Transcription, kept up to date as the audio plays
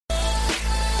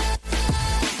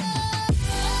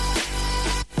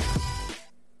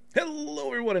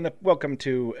everyone, and welcome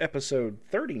to episode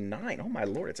 39. Oh, my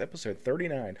Lord, it's episode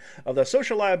 39 of the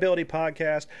Social Liability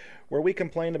Podcast, where we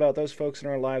complain about those folks in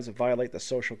our lives that violate the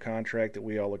social contract that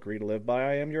we all agree to live by.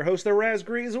 I am your host, the Raz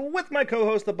with my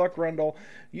co-host, the Buck Rundle,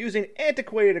 using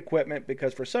antiquated equipment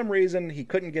because for some reason he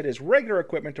couldn't get his regular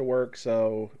equipment to work,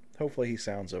 so hopefully he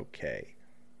sounds okay.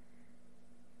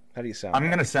 How do you sound? I'm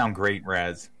going to sound great,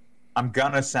 Raz. I'm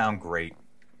going to sound great.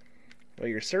 Well,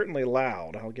 you're certainly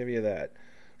loud. I'll give you that.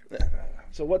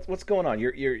 So what's going on?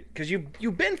 You're because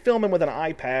you've been filming with an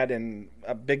iPad and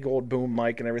a big old boom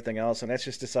mic and everything else, and that's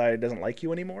just decided it doesn't like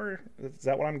you anymore. Is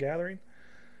that what I'm gathering?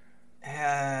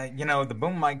 The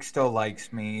boom mic still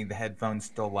likes me. The headphones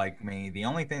still like me. The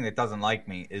only thing that doesn't like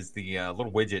me is the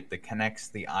little widget that connects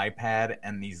the iPad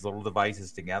and these little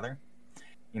devices together.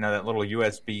 You know, that little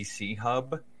USB-C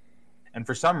hub. And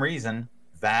for some reason,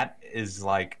 that is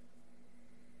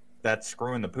that's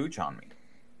screwing the pooch on me.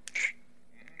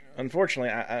 Unfortunately,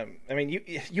 I mean,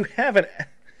 you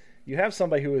have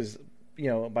somebody who is,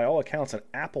 by all accounts, an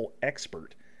Apple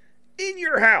expert in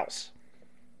your house.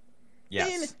 Yes.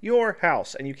 In your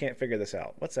house, and you can't figure this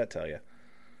out. What's that tell you?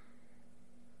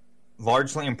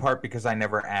 Largely in part because I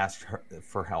never asked her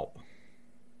for help.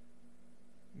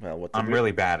 Well, I'm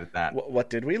really bad at that. What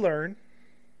did we learn?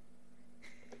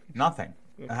 Nothing.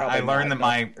 I learned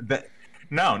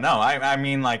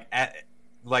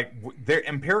their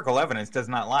empirical evidence does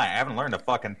not lie. I haven't learned a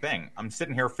fucking thing. I'm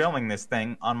sitting here filming this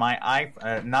thing on my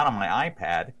not on my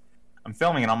iPad. I'm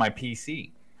filming it on my PC.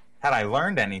 Had I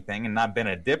learned anything and not been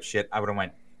a dipshit, I would have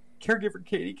went, "Caregiver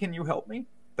Katie, can you help me?"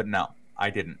 But no, I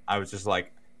didn't. I was just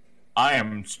like, I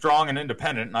am strong and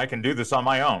independent, and I can do this on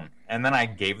my own. And then I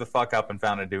gave the fuck up and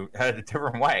found a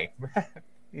different way.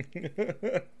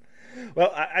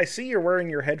 Well, I see you're wearing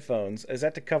your headphones. Is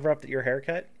that to cover up your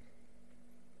haircut?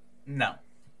 No,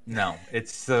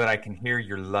 it's so that I can hear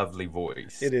your lovely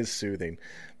voice. It is soothing.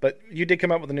 But you did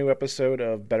come up with a new episode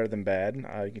of Better Than Bad.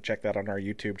 You can check that on our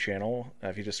YouTube channel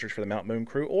if you just search for the Mount Moon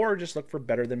Crew, or just look for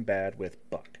Better Than Bad with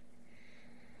Buck.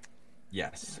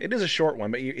 Yes. It is a short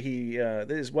one, but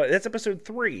that's episode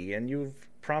 3, and you've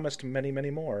promised many,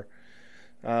 many more.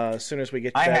 As soon as we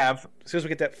get that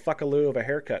fuckaloo of a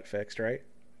haircut fixed, right?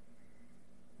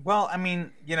 Well, I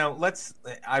mean, I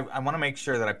want to make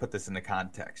sure that I put this into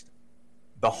context.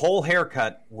 The whole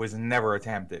haircut was never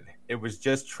attempted. It was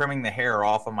just trimming the hair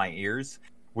off of my ears,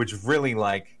 which really,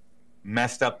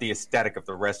 messed up the aesthetic of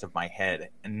the rest of my head.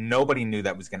 And nobody knew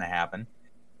that was going to happen.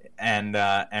 And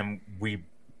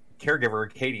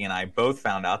caregiver Katie and I both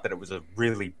found out that it was a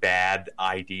really bad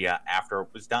idea after it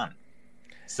was done.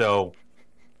 So,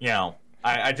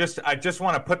 I just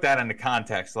want to put that into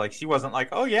context. She wasn't like,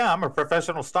 "Oh yeah, I'm a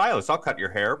professional stylist. I'll cut your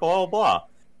hair." Blah blah blah.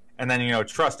 And then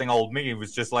trusting old me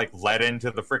was just led into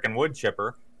the freaking wood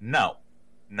chipper. No.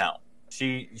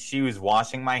 She was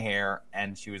washing my hair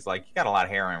and she was like, "You got a lot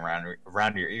of hair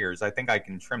around your ears. I think I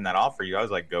can trim that off for you." I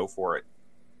was like, "Go for it."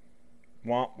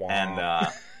 Wah, wah.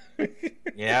 And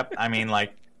yep. I mean,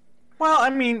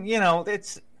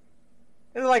 it's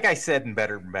like I said in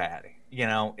Better Than Bad.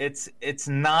 It's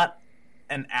not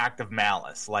an act of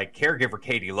malice. Caregiver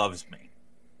Katie loves me.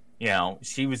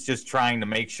 She was just trying to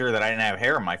make sure that I didn't have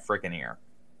hair in my freaking ear.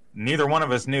 Neither one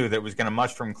of us knew that it was going to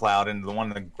mushroom cloud into one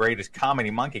of the greatest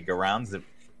comedy monkey go-rounds that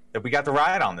we got to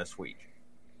ride on this week.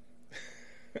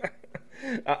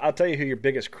 I'll tell you who your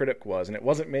biggest critic was, and it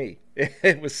wasn't me.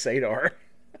 It was Sadar.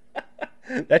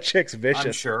 That chick's vicious.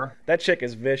 I'm sure. That chick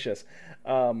is vicious.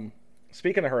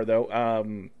 Speaking of her,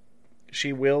 though,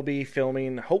 she will be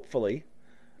filming, hopefully,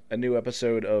 a new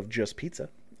episode of Just Pizza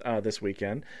this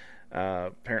weekend.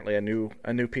 Apparently, a new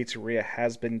pizzeria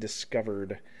has been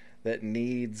discovered that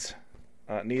needs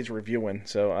reviewing.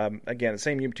 So again,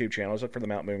 same YouTube channels. Look for the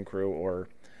Mount Moon Crew or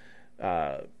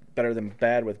Better Than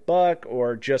Bad with Buck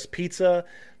or Just Pizza.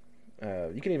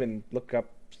 You can even look up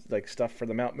stuff for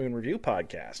the Mount Moon Review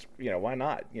podcast. Why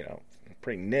not?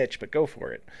 Pretty niche, but go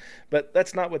for it. But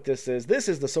that's not what this is. This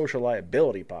is the Social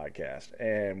Liability Podcast,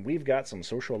 and we've got some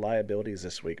social liabilities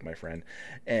this week, my friend.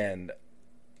 And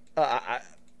I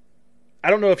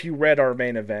don't know if you read our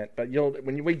main event, but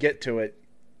when we get to it,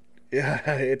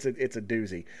 it's a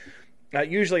doozy.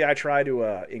 Usually, I try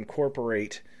to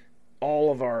incorporate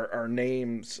all of our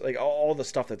names, all the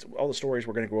stories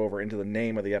we're going to go over into the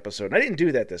name of the episode. And I didn't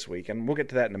do that this week, and we'll get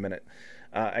to that in a minute.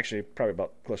 Actually, probably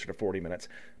about closer to 40 minutes.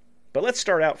 But let's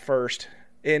start out first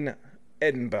in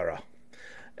Edinburgh.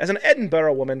 As an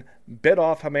Edinburgh woman bit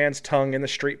off a man's tongue in the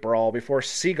street brawl before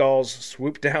seagulls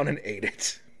swooped down and ate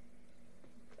it.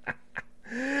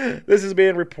 This is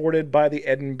being reported by the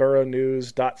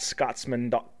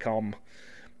edinburghnews.scotsman.com.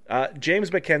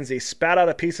 James Mackenzie spat out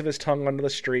a piece of his tongue onto the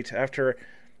street after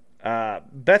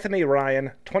Bethany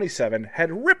Ryan, 27,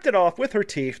 had ripped it off with her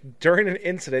teeth during an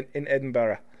incident in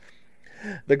Edinburgh.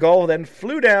 The gull then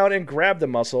flew down and grabbed the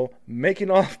mussel,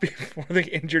 making off before the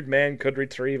injured man could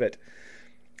retrieve it.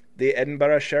 The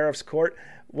Edinburgh Sheriff's Court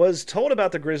was told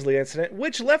about the grisly incident,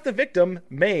 which left the victim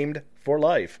maimed for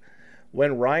life,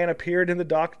 when Ryan appeared in the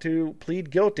dock to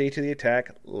plead guilty to the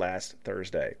attack last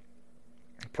Thursday.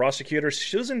 Prosecutor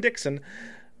Susan Dixon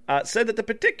said that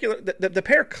the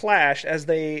pair clashed as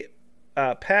they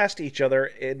passed each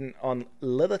other on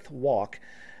Lilith Walk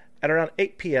at around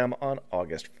 8 p.m. on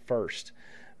August 1st.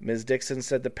 Ms. Dixon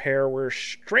said the pair were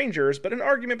strangers, but an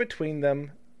argument between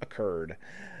them occurred.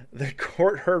 The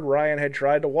court heard Ryan had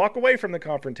tried to walk away from the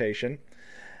confrontation.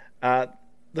 The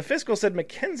fiscal said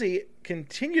Mackenzie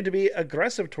continued to be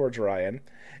aggressive towards Ryan,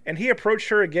 and he approached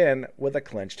her again with a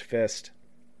clenched fist.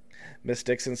 Miss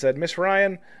Dixon said Miss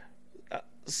Ryan,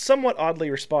 somewhat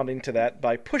oddly responding to that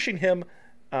by pushing him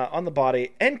on the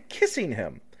body and kissing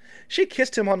him. She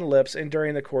kissed him on the lips, and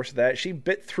during the course of that, she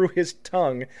bit through his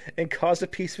tongue and caused a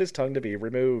piece of his tongue to be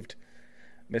removed.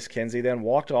 Miss Kenzie then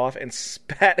walked off and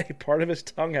spat a part of his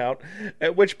tongue out,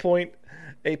 at which point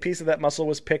a piece of that muscle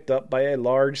was picked up by a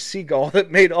large seagull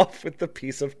that made off with the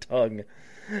piece of tongue.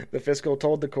 The fiscal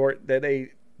told the court that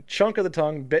a chunk of the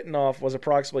tongue bitten off was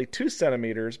approximately 2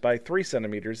 centimeters by 3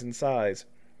 centimeters in size.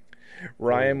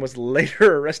 Ryan was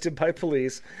later arrested by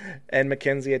police, and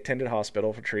Mackenzie attended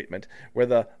hospital for treatment, where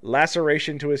the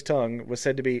laceration to his tongue was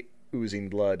said to be oozing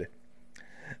blood.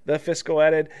 The fiscal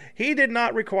added he did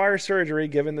not require surgery,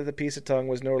 given that the piece of tongue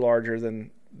was no longer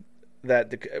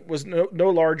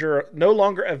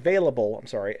available.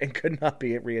 And could not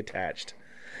be reattached.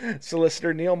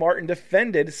 Solicitor Neil Martin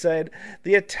said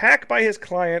the attack by his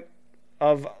client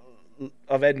of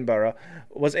Edinburgh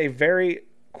was a very,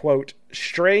 quote,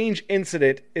 strange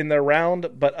incident in the round,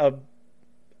 but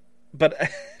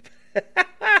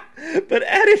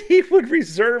added he would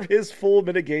reserve his full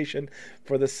mitigation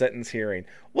for the sentence hearing.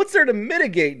 What's there to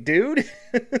mitigate, dude?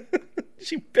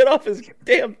 She bit off his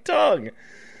damn tongue.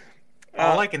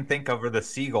 All I can think of are the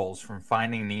seagulls from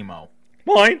Finding Nemo.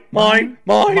 Mine. Yeah.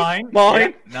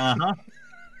 Uh-huh.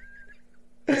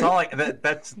 That's all.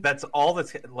 That's all.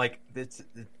 That's like. It's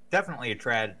definitely a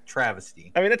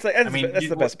travesty. I mean, that's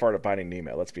the best part of Finding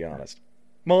Nemo. Let's be honest.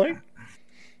 Mine.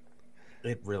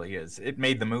 It really is. It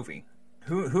made the movie.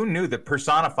 Who knew that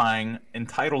personifying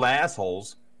entitled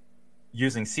assholes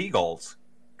using seagulls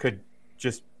could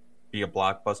just be a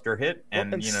blockbuster hit?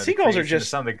 And seagulls are just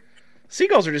something.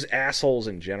 Seagulls are just assholes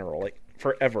in general, like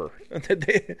forever. And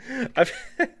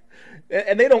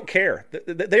they don't care.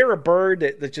 They're a bird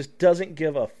that just doesn't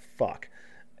give a fuck,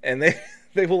 and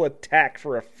they will attack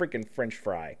for a freaking French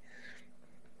fry.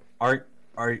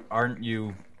 Aren't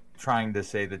you trying to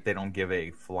say that they don't give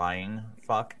a flying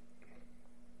fuck?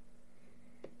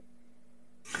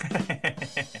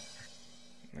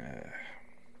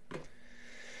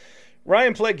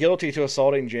 Ryan pled guilty to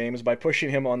assaulting James by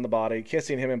pushing him on the body,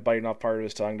 kissing him, and biting off part of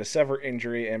his tongue to sever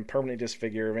injury and permanent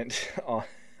disfigurement on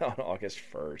August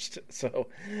 1st. So,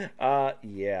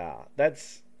 yeah,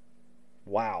 that's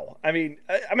wow. I mean,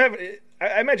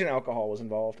 I imagine alcohol was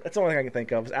involved. That's the only thing I can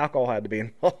think of. Alcohol had to be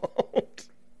involved.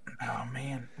 Oh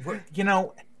man,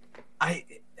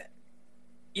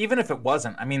 even if it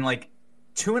wasn't, I mean, like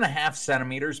 2.5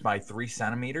 centimeters by 3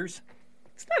 centimeters.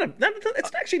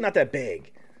 It's actually not that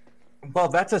big. Well,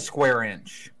 that's a square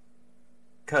inch,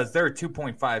 because there are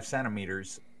 2.5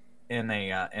 centimeters in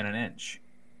an inch.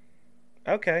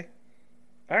 Okay,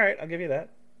 all right, I'll give you that.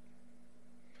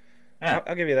 Yeah.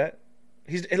 I'll give you that.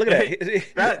 Look at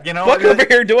that. Buck over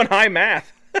here doing high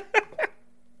math.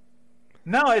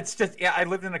 No, it's just I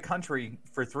lived in a country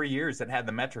for 3 years that had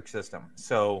the metric system.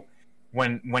 So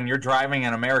when you're driving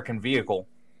an American vehicle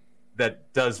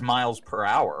that does miles per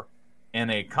hour in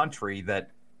a country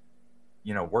that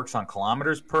works on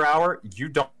kilometers per hour, you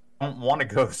don't want to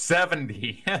go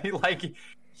 70. Like,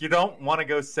 you don't want to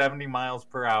go 70 miles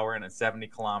per hour in a 70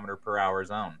 kilometer per hour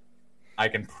zone. I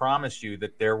can promise you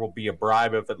that there will be a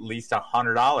bribe of at least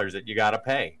 $100 that you got to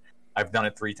pay. I've done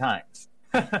it 3 times.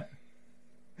 The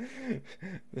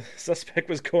suspect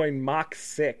was going Mach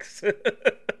 6.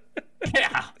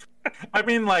 Yeah. I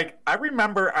mean, like, I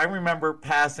remember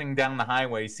passing down the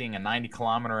highway, seeing a 90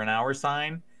 kilometer an hour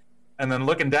sign, and then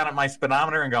looking down at my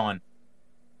speedometer and going,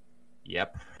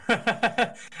 yep.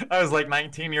 I was like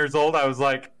 19 years old. I was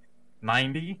like,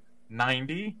 90,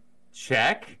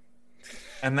 check.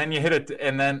 And then you hit it,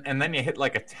 and then you hit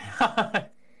like a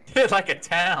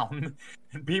town,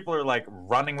 and people are like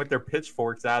running with their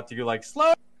pitchforks out to you, like,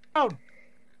 slow down.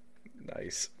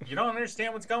 Nice. You don't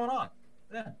understand what's going on.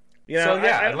 Yeah. You know,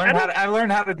 I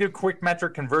learned how to do quick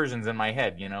metric conversions in my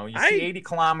head. You know, you see 80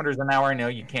 kilometers an hour, I know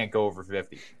you can't go over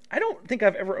 50. I don't think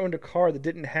I've ever owned a car that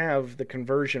didn't have the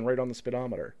conversion right on the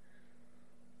speedometer.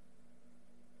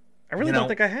 I really don't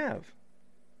think I have.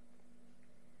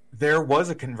 There was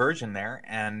a conversion there,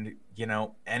 and, you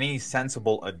know, any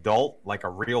sensible adult, like a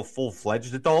real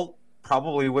full-fledged adult,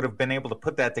 probably would have been able to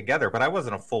put that together, but I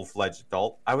wasn't a full-fledged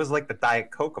adult. I was like the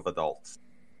Diet Coke of adults.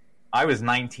 I was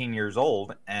 19 years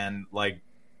old and, like,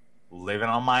 living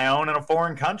on my own in a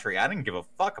foreign country. I didn't give a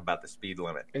fuck about the speed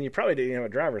limit. And you probably didn't have a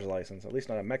driver's license, at least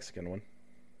not a Mexican one.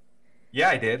 Yeah,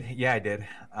 I did.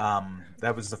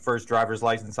 That was the first driver's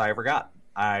license I ever got.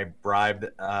 I bribed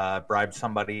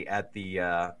somebody at the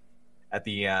I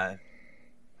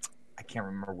can't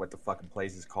remember what the fucking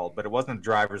place is called, but it wasn't a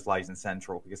driver's license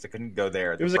central because I couldn't go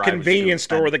there. It was a convenience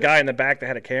store with a guy in the back that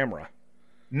had a camera.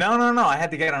 No. I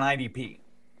had to get an IDP.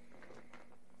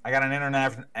 I got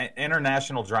an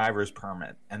international driver's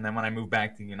permit, and then when I moved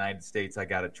back to the United States, I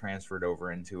got it transferred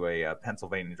over into a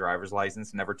Pennsylvania driver's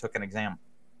license. Never took an exam.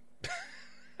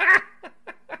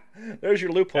 There's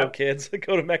your loophole, kids.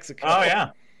 Go to Mexico. Oh,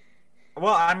 yeah.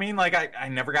 Well, I mean, like, I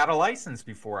never got a license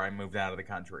before I moved out of the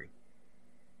country.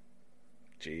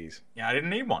 Jeez. Yeah, I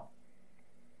didn't need one.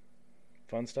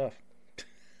 Fun stuff.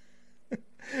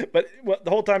 But the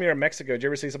whole time you're in Mexico, did you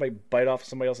ever see somebody bite off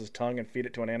somebody else's tongue and feed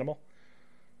it to an animal?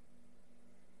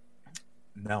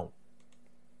 No.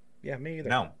 Yeah, me either.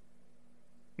 No.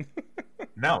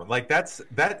 No, like that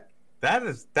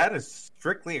is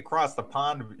strictly across the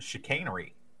pond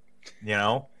chicanery, you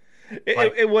know?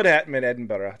 It would happen in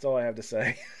Edinburgh. That's all I have to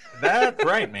say. That's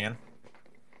right, man.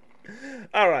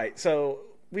 All right, so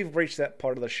we've reached that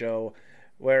part of the show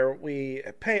where we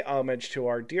pay homage to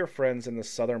our dear friends in the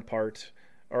southern part,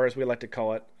 or as we like to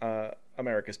call it,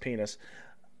 America's penis,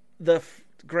 the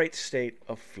great state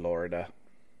of Florida.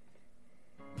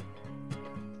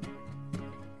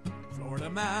 Florida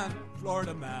man,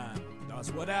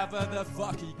 does whatever the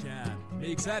fuck he can.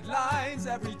 Makes headlines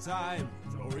every time.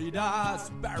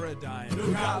 Florida's paradigm.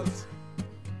 Look out!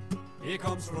 Here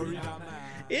comes Florida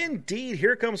man. Indeed,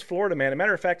 here comes Florida man. As a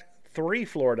matter of fact, 3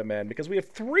 Florida men, because we have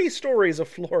 3 stories of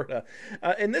Florida.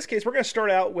 In this case, we're going to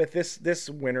start out with this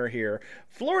winner here.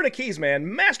 Florida Keys man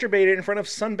masturbated in front of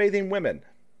sunbathing women.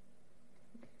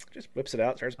 Just whips it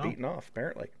out, starts beating off,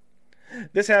 apparently.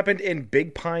 This happened in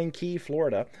Big Pine Key,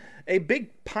 Florida. A Big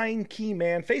Pine Key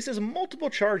man faces multiple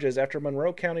charges after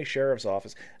Monroe County Sheriff's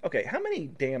Office. Okay, how many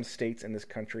damn states in this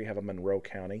country have a Monroe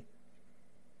County?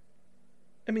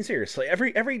 I mean, seriously,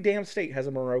 every damn state has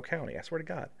a Monroe County. I swear to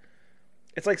God.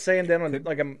 It's like saying that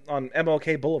on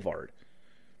MLK Boulevard.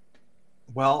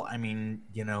 Well, I mean,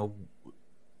 you know,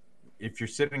 if you're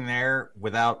sitting there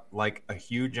without like a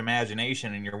huge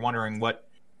imagination and you're wondering what,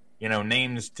 you know,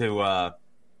 names to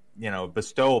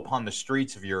bestow upon the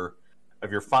streets of your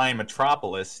fine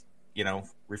metropolis, you know,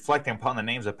 reflecting upon the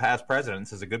names of past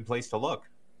presidents is a good place to look.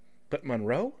 But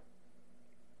Monroe?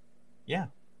 Yeah.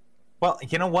 Well,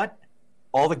 you know what?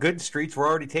 All the good streets were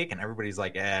already taken. Everybody's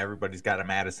like, everybody's got a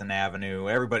Madison Avenue.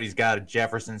 Everybody's got a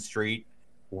Jefferson Street.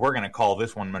 We're going to call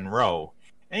this one Monroe.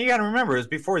 And you got to remember, it was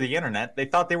before the internet. They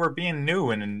thought they were being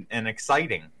new and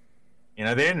exciting. You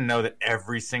know, they didn't know that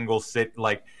every single city,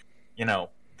 like, you know,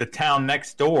 the town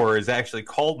next door is actually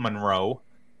called Monroe.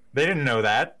 They didn't know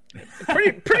that.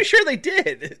 Pretty sure they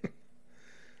did.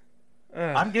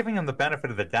 I'm giving them the benefit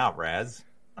of the doubt, Raz.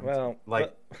 Well,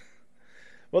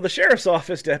 the sheriff's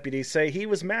office deputies say he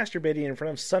was masturbating in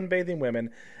front of sunbathing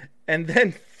women and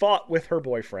then fought with her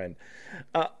boyfriend.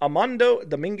 Armando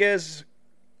Dominguez,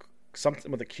 something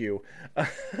with a Q,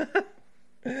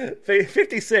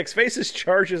 56, faces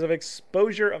charges of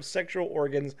exposure of sexual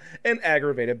organs and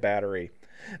aggravated battery.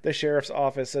 The sheriff's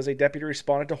office says a deputy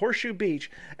responded to Horseshoe Beach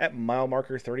at mile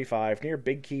marker 35 near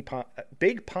Big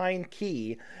Pine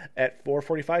Key at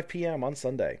 4:45 p.m. on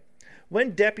Sunday.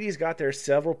 When deputies got there,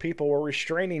 several people were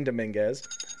restraining Dominguez.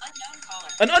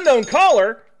 An unknown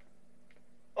caller?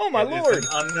 Oh, my Lord. An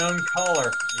unknown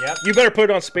caller. Yep. You better put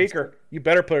it on speaker. Do it.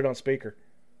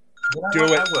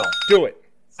 I will. Do it.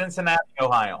 Cincinnati,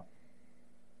 Ohio.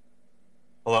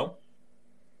 Hello?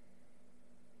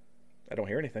 I don't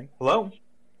hear anything. Hello?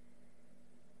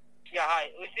 Yeah, hi.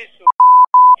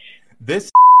 This.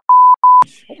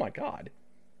 Oh, my God.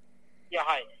 Yeah,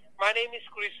 hi. My name is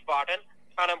Chris Barton,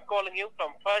 and I'm calling you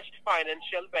from First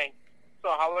Financial Bank. So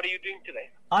how are you doing today?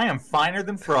 I am finer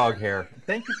than frog hair.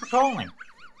 Thank you for calling.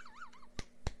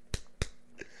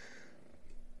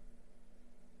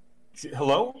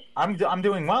 Hello? I'm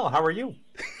doing well. How are you?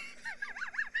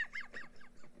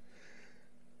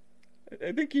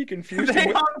 I think he confused They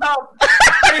him. hung up.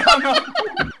 They hung up.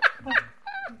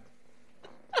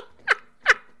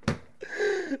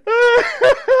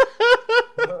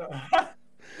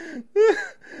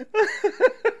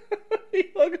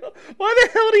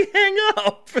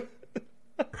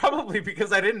 Probably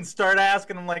because I didn't start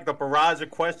asking him like the barrage of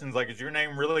questions like, is your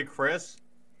name really Chris?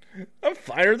 I'm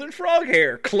finer than frog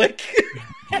hair. Click.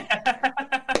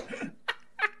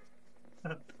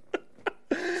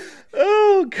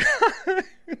 Oh, God.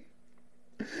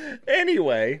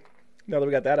 Anyway, now that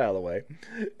we got that out of the way,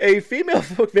 a female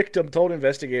victim told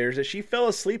investigators that she fell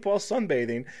asleep while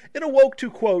sunbathing and awoke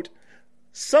to, quote,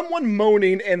 someone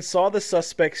moaning and saw the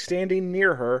suspect standing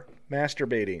near her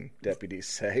masturbating, deputies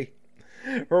say.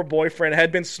 Her boyfriend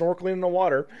had been snorkeling in the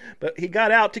water, but he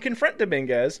got out to confront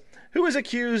Dominguez, who was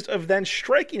accused of then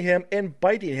striking him and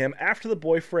biting him after the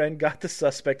boyfriend got the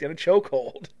suspect in a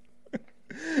chokehold.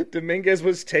 Dominguez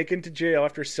was taken to jail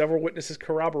after several witnesses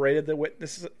corroborated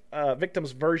the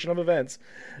victim's version of events,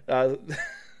 said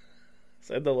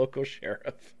the local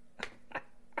sheriff.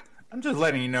 I'm just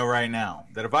letting you know right now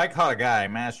that if I caught a guy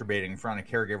masturbating in front of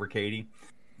caregiver Katie,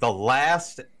 the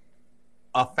last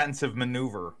offensive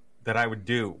maneuver that I would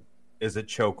do is a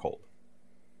chokehold.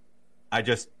 I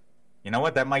just, you know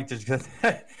what? That might just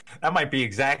that might be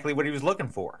exactly what he was looking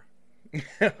for.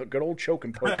 Good old choke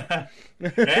and poke.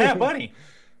 Yeah, buddy.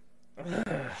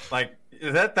 Like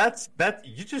that's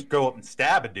you just go up and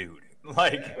stab a dude.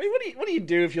 Like, I mean, what do you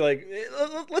do if you like?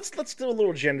 Let's do a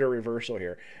little gender reversal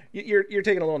here. You're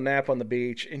taking a little nap on the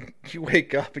beach and you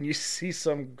wake up and you see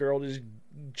some girl just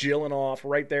jilling off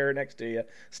right there next to you,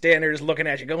 standing there just looking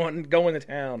at you, going to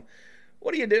town.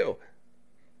 What do you do?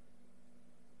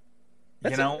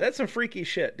 That's some freaky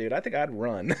shit, dude. I think I'd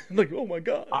run. Like, oh my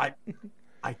God.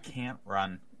 I can't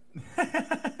run.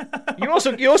 You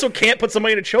also can't put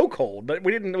somebody in a chokehold, but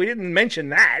we didn't mention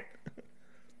that.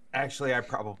 Actually, I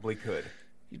probably could.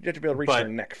 You'd have to be able to reach their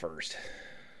neck first.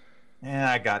 Yeah,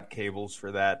 I got cables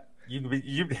for that.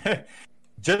 You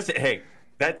just hey,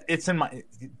 that it's in my.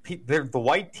 The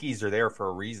white tees are there for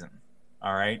a reason.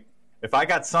 All right. If I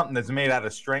got something that's made out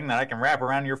of string that I can wrap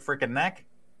around your freaking neck,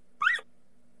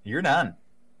 you're done.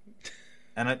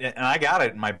 And I got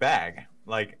it in my bag,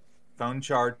 like phone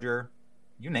charger,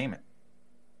 you name it.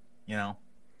 You know,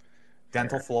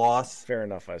 dental floss. Fair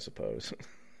enough, I suppose.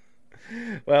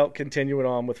 Well, continuing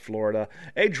on with Florida.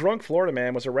 A drunk Florida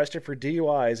man was arrested for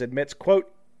DUIs, admits,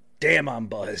 quote, damn, I'm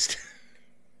buzzed.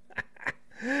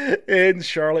 In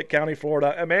Charlotte County,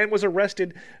 Florida, a man was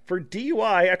arrested for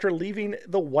DUI after leaving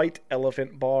the White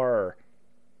Elephant Bar.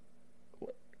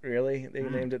 Really? They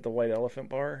named it the White Elephant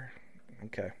Bar?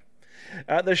 Okay.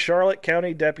 The Charlotte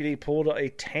County deputy pulled a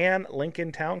tan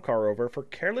Lincoln Town car over for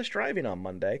careless driving on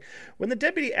Monday. When the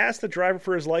deputy asked the driver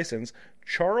for his license,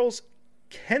 Charles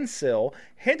Kensill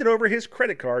handed over his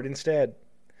credit card instead.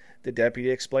 The deputy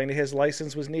explained that his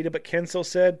license was needed, but Kensill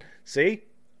said, see,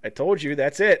 I told you,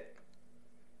 that's it.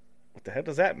 What the heck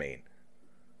does that mean?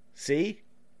 See,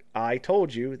 I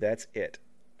told you, that's it.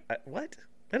 What?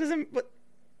 That doesn't... What?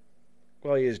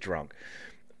 Well, he is drunk.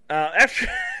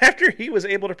 After he was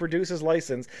able to produce his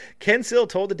license, Kensill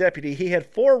told the deputy he had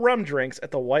 4 rum drinks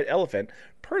at the White Elephant,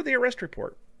 per the arrest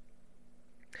report.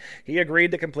 He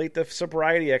agreed to complete the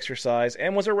sobriety exercise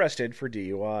and was arrested for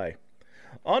DUI.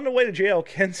 On the way to jail,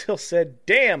 Kensill said,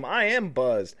 damn, I am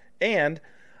buzzed, and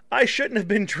I shouldn't have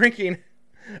been drinking.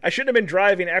 I shouldn't have been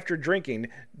driving after drinking.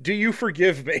 Do you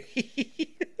forgive me?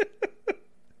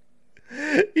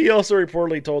 He also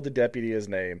reportedly told the deputy his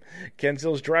name.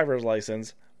 Kensill's driver's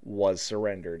license was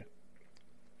surrendered.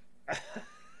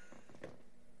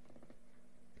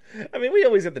 I mean, we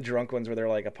always get the drunk ones where they're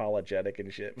like apologetic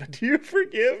and shit, but do you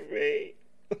forgive me?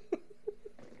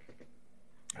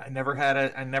 I never had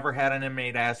an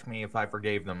inmate ask me if I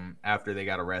forgave them after they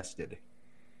got arrested.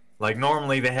 Like,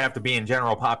 normally they have to be in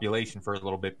general population for a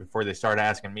little bit before they start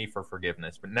asking me for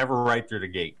forgiveness, but never right through the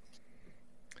gate.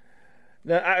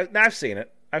 No, I've seen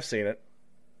it.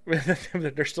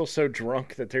 They're still so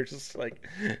drunk that they're just like,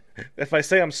 if I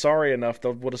say I'm sorry enough,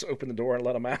 we'll just open the door and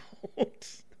let them out.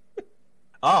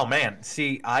 Oh man,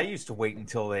 see, I used to wait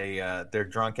until their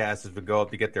drunk asses would go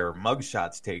up to get their mug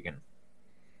shots taken,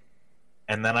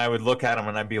 and then I would look at them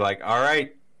and I'd be like, "All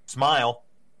right, smile,"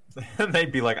 and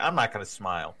they'd be like, "I'm not gonna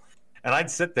smile," and I'd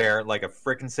sit there like a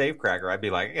frickin' safecracker. I'd be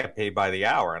like, "I get paid by the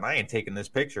hour, and I ain't taking this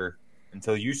picture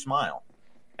until you smile,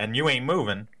 and you ain't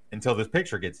moving until this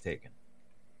picture gets taken."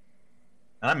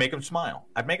 And I'd make them smile.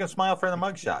 I'd make them smile for the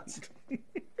mug shots.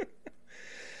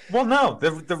 Well, no,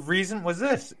 the reason was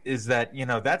this, is that, you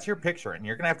know, that's your picture, and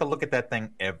you're going to have to look at that thing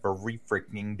every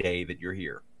freaking day that you're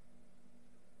here.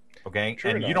 Okay?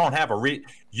 True and enough. you don't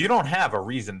have a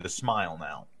reason to smile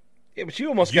now. Yeah, but you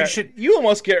almost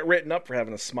get written up for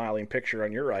having a smiling picture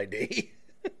on your ID.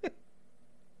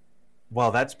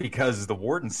 Well, that's because the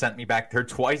warden sent me back there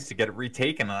twice to get it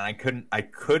retaken, and I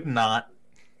could not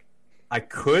I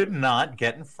could not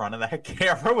get in front of that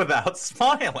camera without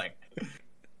smiling.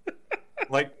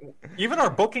 Like, even our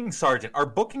booking sergeant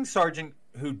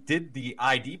who did the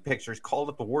ID pictures called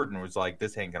up the warden and was like,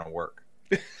 "This ain't gonna work."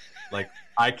 Like,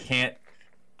 I can't.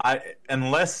 I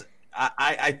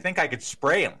think I could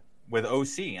spray him with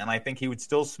OC, and I think he would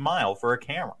still smile for a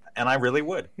camera, and I really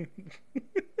would.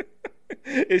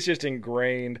 It's just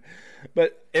ingrained,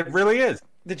 but it really is.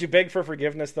 Did you beg for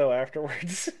forgiveness though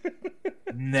afterwards?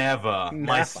 Never.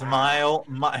 My smile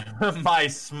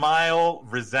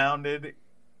resounded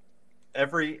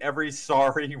every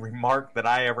sorry remark that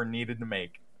I ever needed to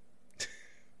make.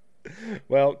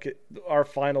 Well, our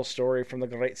final story from the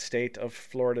great state of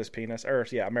Florida's penis,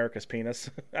 America's penis.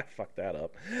 I fucked that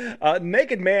up.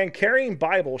 Naked man carrying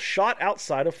Bible shot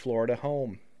outside of Florida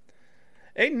home.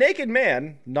 A naked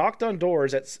man knocked on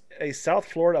doors at a South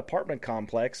Florida apartment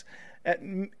complex at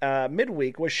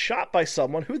midweek, was shot by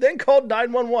someone who then called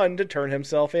 911 to turn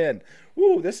himself in.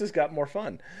 Ooh, this has got more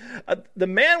fun. The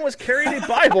man was carrying a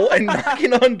Bible and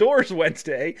knocking on doors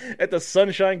Wednesday at the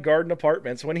Sunshine Garden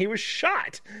Apartments when he was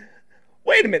shot.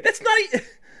 Wait a minute, that's not...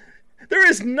 There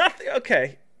is nothing...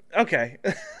 Okay.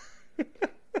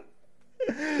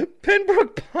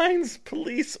 Pembroke Pines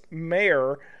police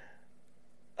mayor...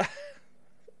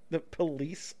 The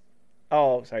police...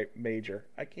 Oh, sorry, major.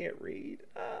 I can't read.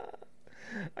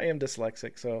 I am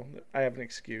dyslexic, so I have an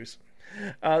excuse.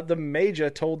 The major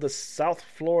told the South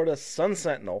Florida Sun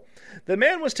Sentinel the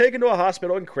man was taken to a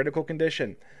hospital in critical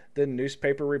condition. The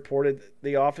newspaper reported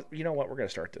the office... You know what? We're going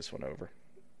to start this one over.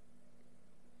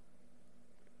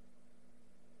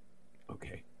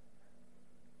 Okay.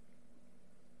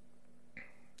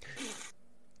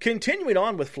 Continuing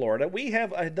on with Florida, we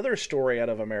have another story out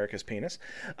of America's penis.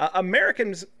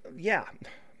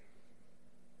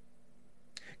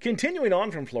 Continuing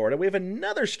on from Florida, we have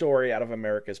another story out of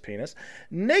America's penis.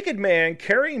 Naked man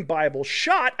carrying Bible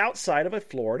shot outside of a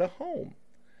Florida home.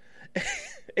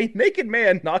 A naked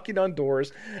man knocking on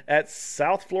doors at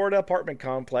South Florida apartment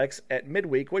complex at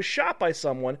midweek was shot by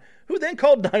someone who then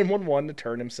called 911 to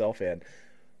turn himself in.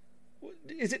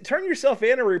 Is it turn yourself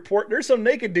in or report? There's some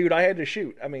naked dude I had to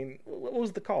shoot. I mean, what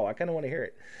was the call? I kind of want to hear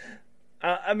it.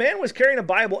 A man was carrying a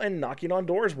Bible and knocking on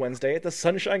doors Wednesday at the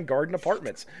Sunshine Garden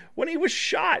Apartments when he was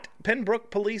shot. Pembroke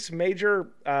Police Major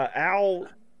Al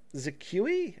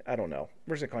Zakui? I don't know.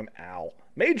 We're just going to call him Al.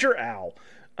 Major Al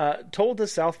told the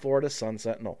South Florida Sun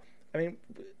Sentinel. I mean,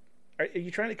 are you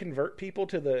trying to convert people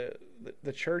to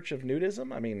the Church of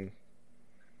Nudism? I mean...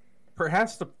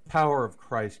 Perhaps the power of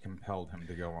Christ compelled him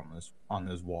to go on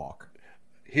this walk.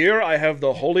 Here I have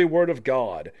the holy word of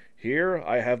God. Here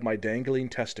I have my dangling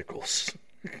testicles.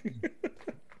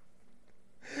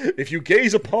 If you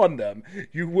gaze upon them,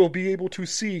 you will be able to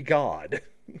see God.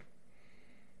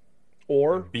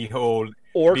 Or behold,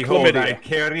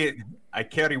 chlamydia. I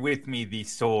carry with me the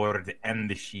sword and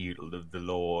the shield of the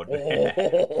Lord.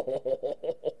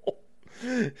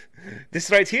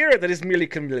 This right here, that is merely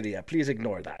chlamydia. Please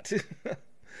ignore that.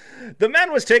 The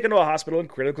man was taken to a hospital in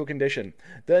critical condition.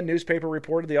 The newspaper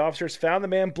reported the officers found the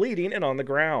man bleeding and on the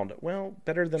ground. Well,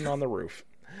 better than on the roof.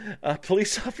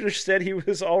 Police officers said he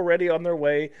was already on their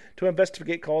way to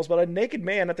investigate calls about a naked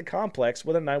man at the complex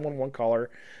when a 911 caller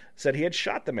said he had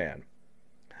shot the man.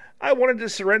 I wanted to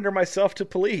surrender myself to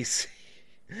police.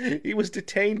 He was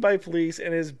detained by police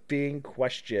and is being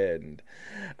questioned.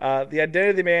 The identity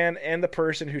of the man and the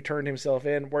person who turned himself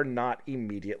in were not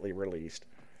immediately released.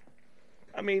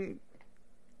 I mean,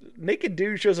 naked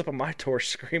dude shows up on my door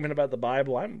screaming about the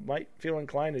Bible. I might feel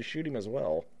inclined to shoot him as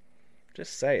well.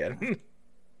 Just saying.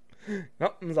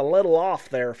 Something's a little off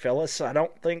there, Phyllis. I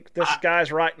don't think this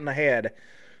guy's right in the head.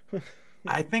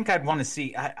 I think I'd want to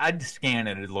see... I'd scan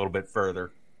it a little bit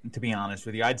further. To be honest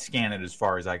with you, I'd scan it as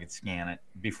far as I could scan it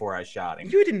before I shot him.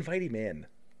 You'd invite him in.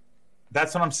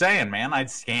 That's what I'm saying, man.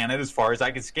 I'd scan it as far as I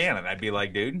could scan it. I'd be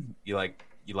like, dude, you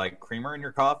like creamer in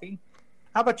your coffee?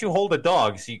 How about you hold a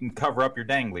dog so you can cover up your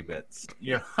dangly bits?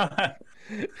 Yeah.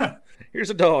 Here's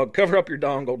a dog. Cover up your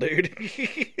dongle, dude.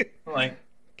 Like,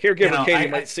 caregiver Katie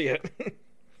might see it.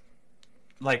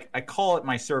 Like, I call it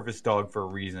my service dog for a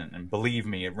reason, and believe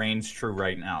me, it reigns true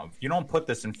right now. If you don't put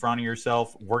this in front of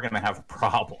yourself, we're going to have a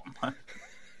problem.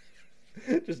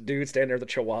 Just dude standing there with a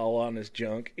chihuahua on his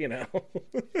junk, you know.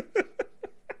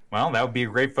 Well, that would be a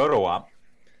great photo op.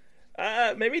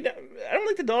 Maybe not. I don't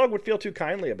think the dog would feel too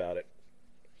kindly about it.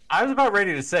 I was about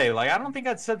ready to say, like, I don't think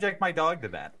I'd subject my dog to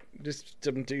that. Just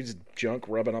some dude's junk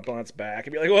rubbing up on its back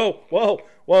and be like,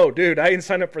 whoa, dude, I didn't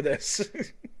sign up for this.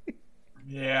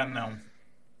 Yeah, no.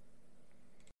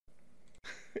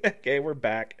 Okay, we're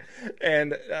back.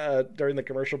 And during the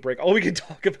commercial break, all we can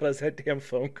talk about is that damn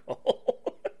phone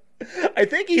call. I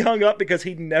think he hung up because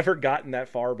he'd never gotten that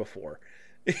far before.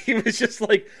 He was just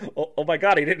like, oh my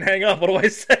God, he didn't hang up. What do I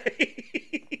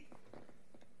say?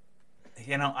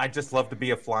 You know, I just love to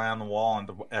be a fly on the wall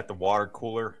at the water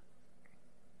cooler.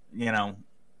 You know,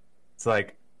 it's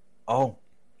like, oh,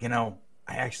 you know,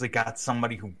 I actually got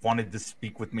somebody who wanted to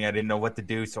speak with me. I didn't know what to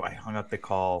do, so I hung up the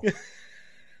call.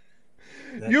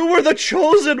 You were the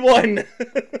chosen one.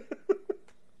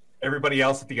 Everybody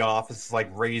else at the office is like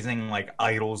raising like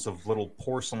idols of little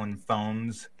porcelain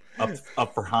phones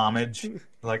up for homage.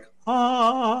 Like,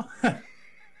 ah.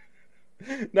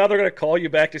 Now they're gonna call you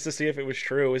back just to see if it was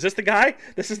true. Is this the guy?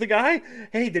 This is the guy?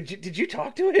 Hey, did you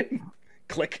talk to him?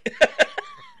 Click.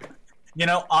 You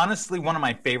know, honestly, one of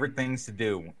my favorite things to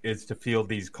do is to field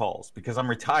these calls because I'm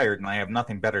retired and I have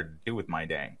nothing better to do with my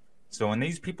day. So when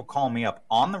these people call me up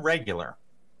on the regular,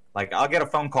 like I'll get a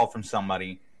phone call from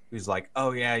somebody who's like,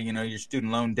 oh yeah, you know, your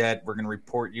student loan debt, we're going to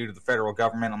report you to the federal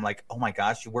government. I'm like, oh my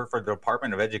gosh, you work for the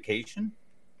Department of Education?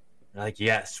 They're like,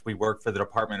 yes, we work for the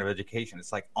Department of Education.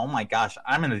 It's like, oh my gosh,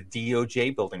 I'm in a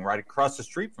DOJ building right across the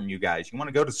street from you guys. You want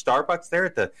to go to Starbucks there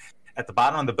at the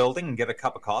bottom of the building and get a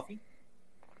cup of coffee?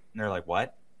 And they're like,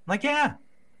 what? I'm like, yeah,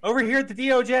 over here at the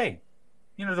DOJ.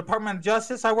 You know, Department of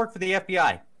Justice, I work for the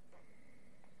FBI.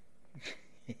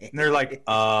 And they're like,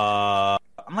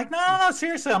 I'm like, no,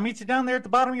 seriously, I'll meet you down there at the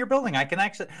bottom of your building. I'm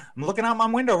looking out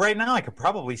my window right now. I could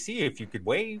probably see you if you could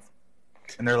wave.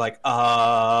 And they're like,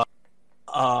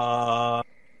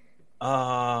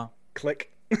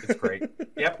 Click. It's great.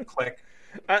 Yep, click.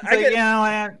 You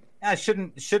know, I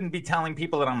shouldn't be telling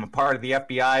people that I'm a part of the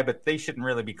FBI, but they shouldn't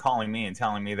really be calling me and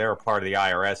telling me they're a part of the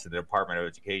IRS or the Department of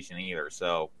Education either.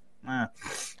 So, I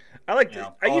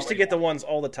used to get the ones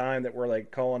all the time that were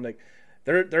like calling like,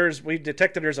 we've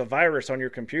detected there's a virus on your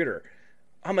computer.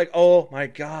 I'm like, oh my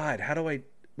God,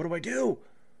 what do I do?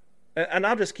 And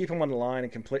I'll just keep them on the line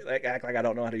and completely act like I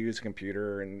don't know how to use a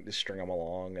computer and just string them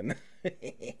along, and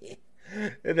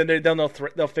and then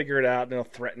they'll figure it out and they'll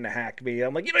threaten to hack me.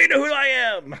 I'm like, you don't even know who I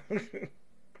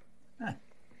am.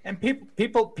 And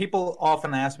people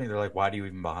often ask me, they're like, why do you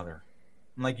even bother?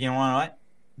 I'm like, you know what?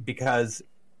 Because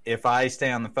if I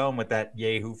stay on the phone with that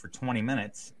yahoo for 20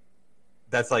 minutes,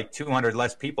 that's like 200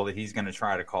 less people that he's going to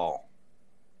try to call.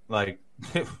 Like,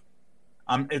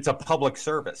 it's a public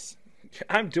service.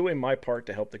 I'm doing my part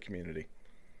to help the community.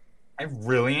 I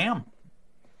really am.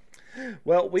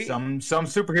 Well, some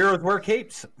superheroes wear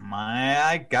capes.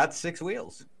 I got 6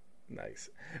 wheels. Nice.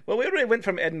 Well, we already went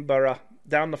from Edinburgh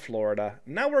down to Florida.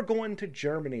 Now we're going to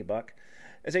Germany, Buck.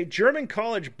 As a German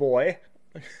college boy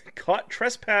caught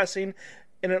trespassing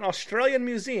in an Australian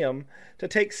museum to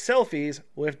take selfies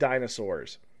with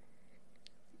dinosaurs.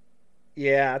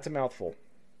 Yeah, that's a mouthful.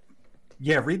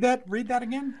 Yeah, read that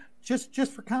again.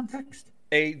 Just for context.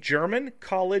 A German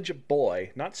college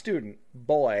boy, not student,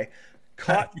 boy,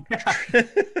 caught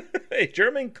a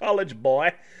German college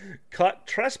boy caught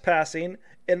trespassing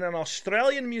in an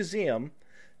Australian museum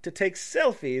to take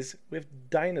selfies with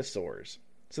dinosaurs.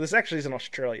 So this actually is in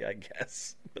Australia, I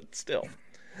guess, but still.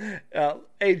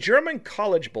 A German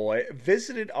college boy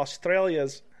visited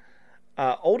Australia's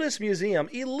oldest museum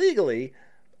illegally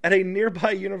at a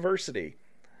nearby university.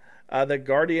 The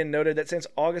Guardian noted that since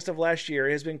August of last year,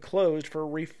 it has been closed for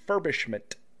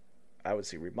refurbishment. I would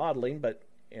say remodeling, but,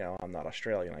 you know, I'm not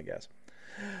Australian, I guess.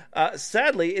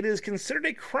 Sadly, it is considered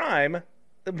a crime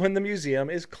when the museum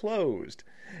is closed.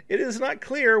 It is not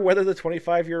clear whether the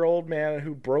 25-year-old man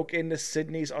who broke into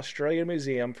Sydney's Australian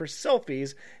Museum for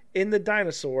selfies in the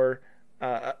dinosaur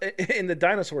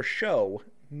show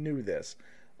knew this.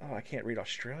 Oh, I can't read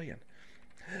Australian.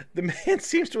 The man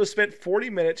seems to have spent 40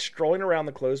 minutes strolling around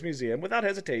the closed museum without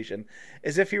hesitation,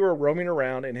 as if he were roaming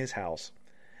around in his house.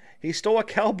 He stole a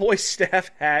cowboy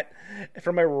staff hat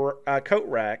from a coat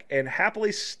rack and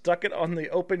happily stuck it on the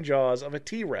open jaws of a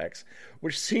T-Rex,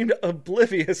 which seemed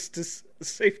oblivious to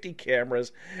safety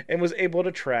cameras and was able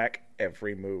to track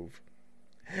every move.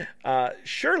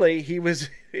 Surely he was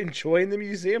enjoying the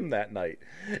museum that night.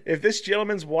 If this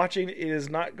gentleman's watching, it is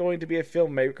not going to be a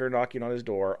filmmaker knocking on his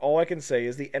door. All I can say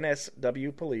is the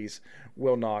NSW police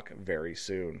will knock very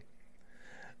soon.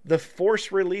 The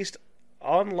force released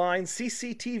online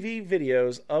CCTV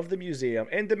videos of the museum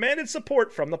and demanded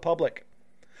support from the public.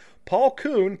 Paul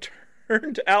Kuhn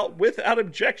turned out without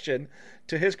objection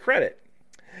to his credit.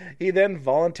 He then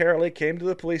voluntarily came to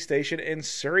the police station in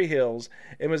Surrey Hills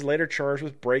and was later charged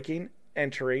with breaking,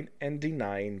 entering, and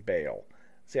denying bail.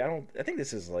 See, I think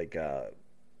this is like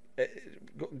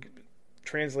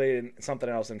translated something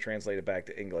else and translated back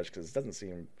to English because it doesn't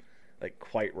seem like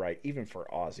quite right, even for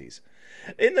Aussies.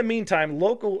 In the meantime,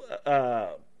 local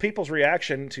people's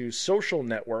reaction to social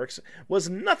networks was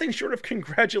nothing short of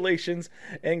congratulations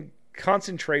and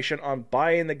concentration on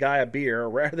buying the guy a beer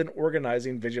rather than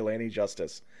organizing vigilante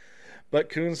justice. But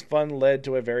Kuhn's fun led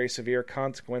to a very severe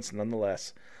consequence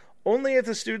nonetheless. Only if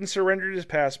the student surrendered his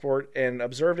passport and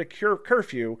observed a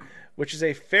curfew, which is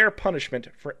a fair punishment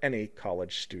for any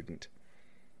college student.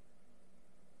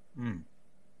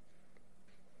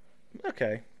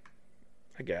 Okay.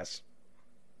 I guess.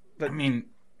 But, I mean,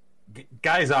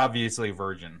 guy's obviously a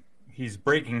virgin. He's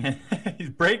breaking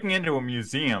into a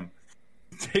museum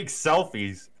to take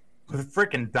selfies with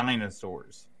freaking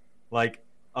dinosaurs. Like,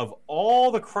 of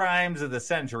all the crimes of the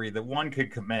century that one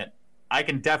could commit, I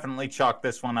can definitely chalk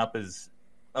this one up as,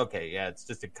 okay, yeah, it's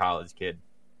just a college kid.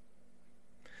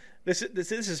 This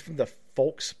is from the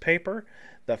Folks paper,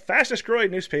 the fastest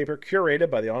growing newspaper curated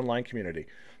by the online community.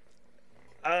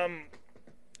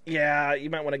 Yeah,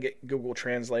 you might want to get Google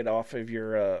Translate off of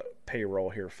your payroll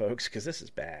here, folks, because this is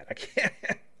bad. I can't.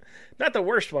 Not the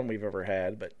worst one we've ever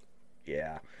had, but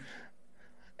yeah.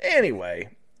 Anyway,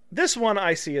 this one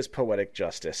I see as poetic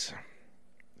justice.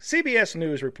 CBS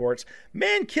News reports,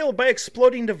 man killed by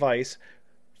exploding device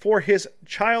for his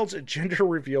child's gender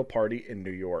reveal party in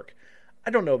New York. I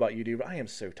don't know about you, dude, but I am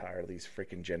so tired of these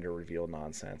freaking gender reveal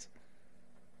nonsense.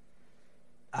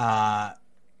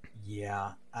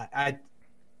 Yeah.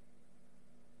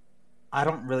 I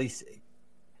don't really see.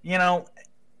 You know,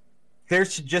 there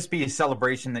should just be a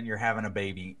celebration that you're having a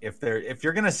baby. If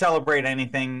you're going to celebrate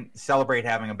anything, celebrate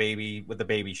having a baby with a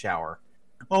baby shower.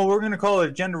 Oh, we're going to call it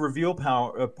a gender reveal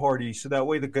party so that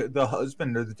way the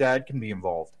husband or the dad can be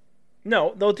involved.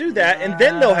 No, they'll do that, and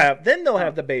then they'll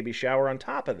have the baby shower on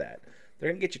top of that. They're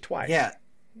going to get you twice. Yeah.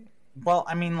 Well,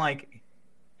 I mean, like,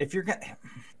 if you're going to...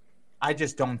 I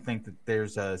just don't think that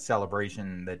there's a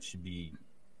celebration that should be,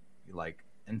 like,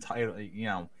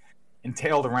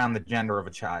 entailed around the gender of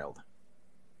a child.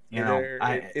 Either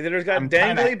there's got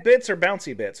dangly bits or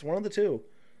bouncy bits. One of the two.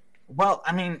 Well,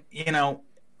 I mean,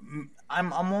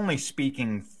 I'm only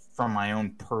speaking from my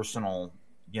own personal,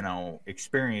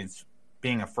 experience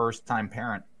being a first-time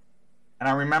parent. And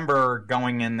I remember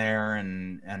going in there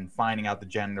and finding out the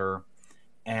gender,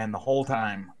 and the whole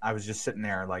time I was just sitting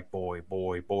there like, boy,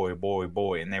 boy, boy, boy,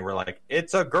 boy. And they were like,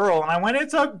 it's a girl. And I went,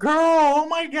 it's a girl. Oh,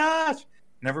 my gosh.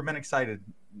 Never been excited.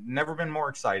 Never been more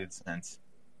excited since.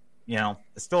 I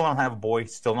still don't have a boy.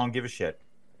 Still don't give a shit.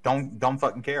 Don't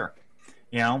fucking care.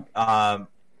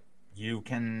 You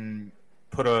can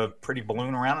put a pretty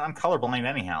balloon around it. I'm colorblind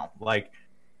anyhow. Like,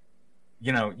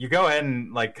 you go ahead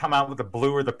and like come out with the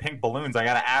blue or the pink balloons. I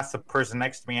got to ask the person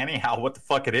next to me anyhow what the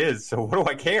fuck it is. So what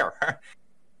do I care?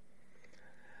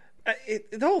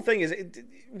 The whole thing is,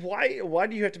 why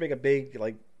do you have to make a big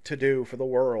like to do for the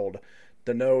world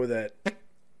to know that?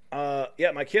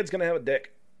 Yeah, my kid's gonna have a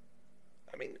dick.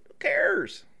 I mean, who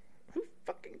cares? Who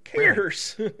fucking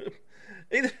cares?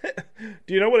 Do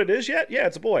you know what it is yet? Yeah,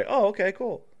 it's a boy. Oh, okay,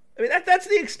 cool. I mean, that's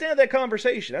the extent of that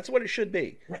conversation. That's what it should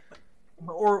be.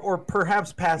 Or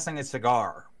perhaps passing a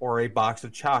cigar or a box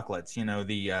of chocolates.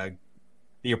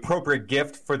 The appropriate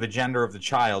gift for the gender of the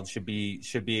child should be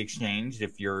exchanged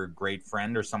if you're a great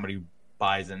friend or somebody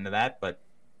buys into that. But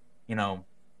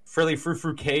frilly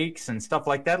frou-frou cakes and stuff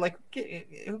like that. Like,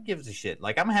 who gives a shit?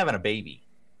 Like, I'm having a baby.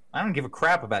 I don't give a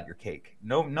crap about your cake.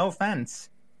 No offense,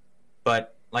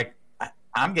 but like,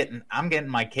 I'm getting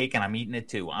my cake and I'm eating it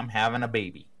too. I'm having a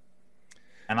baby,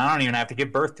 and I don't even have to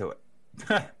give birth to it.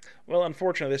 Well,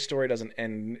 unfortunately, this story doesn't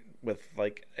end with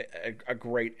like a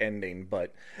great ending.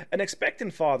 But an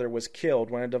expectant father was killed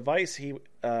when a device he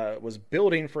was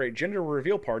building for a gender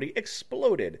reveal party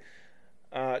exploded.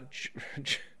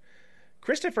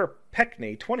 Christopher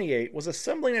Peckney, 28, was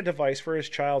assembling a device for his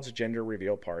child's gender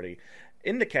reveal party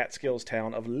in the Catskills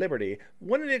town of Liberty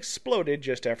when it exploded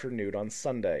just after noon on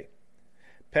Sunday.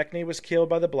 Peckney was killed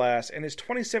by the blast, and his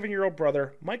 27-year-old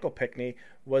brother, Michael Peckney,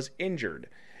 was injured.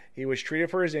 He was treated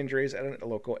for his injuries at a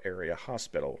local area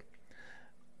hospital.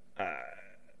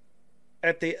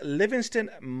 At the Livingston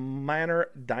Manor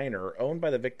Diner, owned by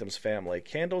the victim's family,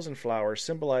 candles and flowers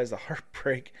symbolize the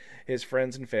heartbreak his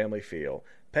friends and family feel.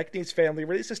 Peckney's family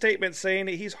released a statement saying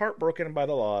that he's heartbroken by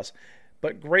the loss,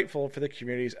 but grateful for the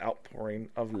community's outpouring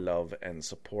of love and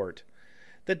support.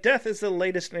 The death is the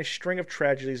latest in a string of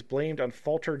tragedies blamed on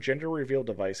faulty gender reveal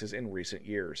devices in recent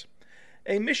years.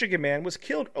 A Michigan man was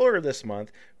killed earlier this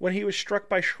month when he was struck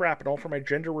by shrapnel from a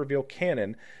gender reveal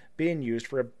cannon being used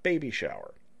for a baby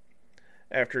shower.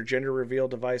 After gender reveal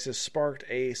devices sparked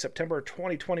a September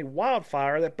 2020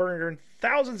 wildfire that burned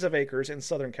thousands of acres in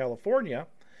Southern California,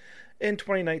 in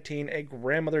 2019, a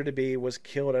grandmother-to-be was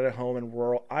killed at a home in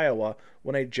rural Iowa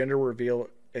when a gender reveal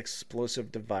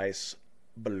explosive device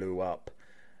blew up.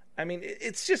 I mean,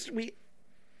 it's just,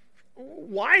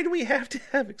 why do we have to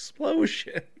have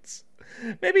explosions?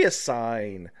 Maybe a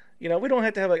sign. We don't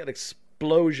have to have like an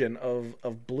explosion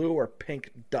of blue or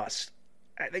pink dust.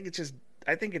 I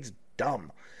think it's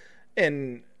dumb.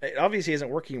 And it obviously isn't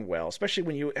working well, especially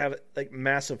when you have like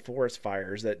massive forest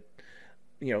fires that,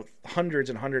 hundreds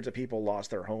and hundreds of people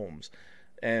lost their homes.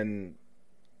 And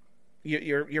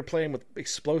you're playing with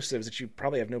explosives that you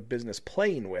probably have no business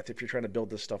playing with if you're trying to build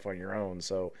this stuff on your own.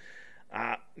 So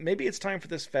maybe it's time for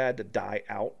this fad to die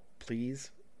out,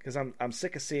 please, because I'm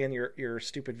sick of seeing your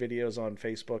stupid videos on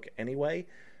Facebook anyway.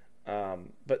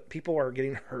 But people are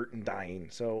getting hurt and dying,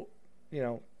 so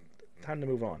time to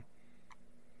move on.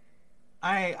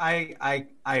 I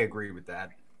agree with that.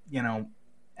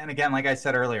 And again, like I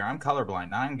said earlier, I'm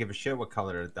colorblind. I don't give a shit what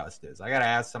color the dust is. I gotta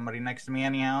ask somebody next to me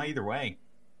anyhow. Either way,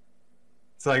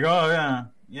 it's like, oh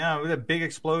yeah, with a big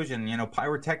explosion.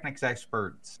 Pyrotechnics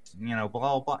experts.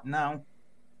 Blah blah. No,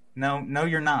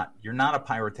 you're not. You're not a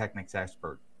pyrotechnics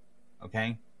expert.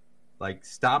 Okay, like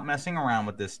stop messing around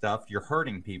with this stuff. You're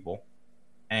hurting people,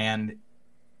 and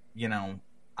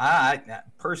I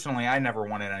personally, I never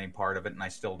wanted any part of it, and I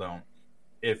still don't.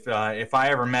 If I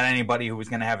ever met anybody who was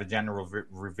going to have a gender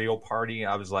reveal party,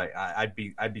 I was like, I'd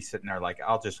be sitting there like,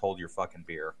 I'll just hold your fucking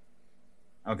beer,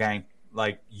 okay?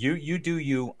 Like you do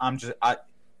you. I'm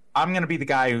going to be the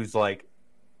guy who's like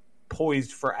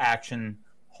poised for action,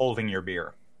 holding your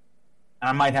beer, and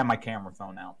I might have my camera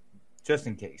phone out just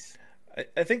in case.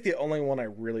 I think the only one I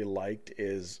really liked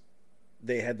is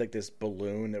they had like this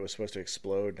balloon that was supposed to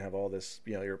explode and have all this,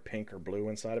 your pink or blue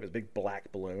inside of it. It's a big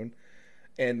black balloon.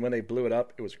 And when they blew it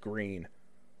up, it was green.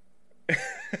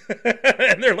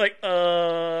 And they're like,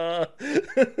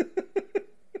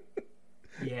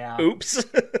 yeah. Oops.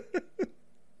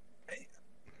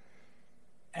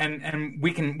 And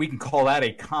we can call that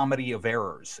a comedy of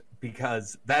errors,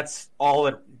 because that's all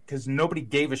it, because nobody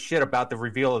gave a shit about the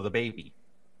reveal of the baby.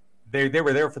 They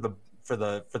were there for the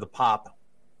pop.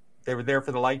 They were there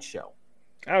for the light show.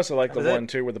 I also like the one,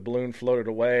 too, where the balloon floated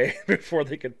away before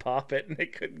they could pop it and they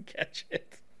couldn't catch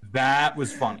it. That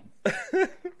was funny.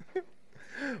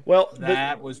 Well,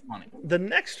 that was funny. The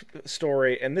next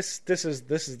story, and this is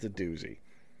the doozy.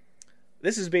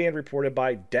 This is being reported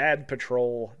by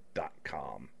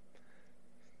dadpatrol.com.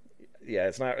 Yeah,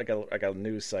 it's not like a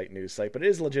news site, but it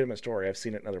is a legitimate story. I've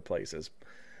seen it in other places.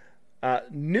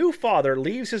 New father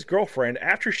leaves his girlfriend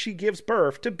after she gives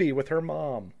birth to be with her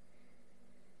mom.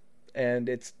 And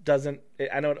it doesn't,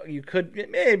 I know you could,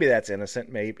 maybe that's innocent,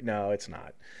 maybe, no, it's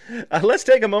not. Let's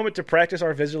take a moment to practice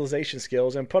our visualization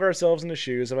skills and put ourselves in the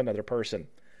shoes of another person.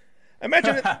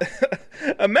 Imagine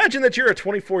that you're a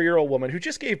 24-year-old woman who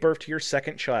just gave birth to your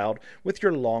second child with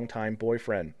your longtime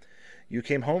boyfriend. You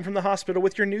came home from the hospital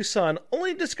with your new son,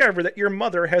 only to discover that your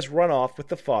mother has run off with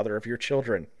the father of your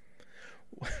children.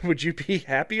 Would you be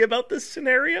happy about this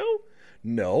scenario?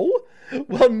 No?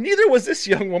 Well, neither was this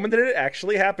young woman that it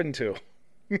actually happened to.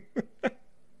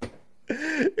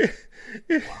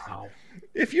 Wow.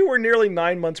 If you were nearly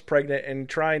 9 months pregnant and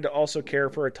trying to also care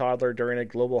for a toddler during a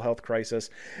global health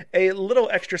crisis, a little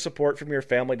extra support from your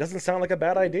family doesn't sound like a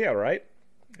bad idea, right?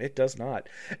 It does not.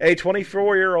 A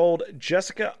 24-year-old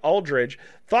Jessica Aldridge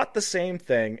thought the same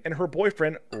thing, and her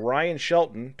boyfriend, Ryan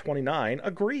Shelton, 29,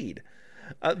 agreed.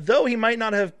 Though he might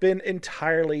not have been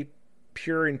entirely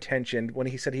pure intentioned when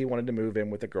he said he wanted to move in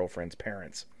with the girlfriend's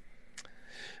parents.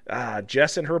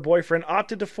 Jess and her boyfriend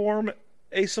opted to form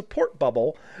a support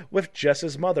bubble with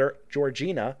Jess's mother,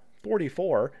 Georgina,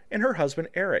 44, and her husband,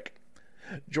 Eric.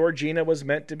 Georgina was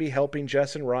meant to be helping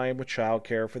Jess and Ryan with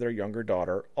childcare for their younger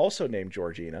daughter, also named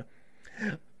Georgina.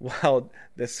 While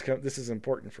this is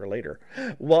important for later.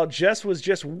 While Jess was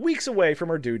just weeks away from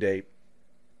her due date,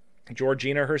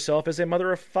 Georgina herself is a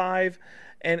mother of 5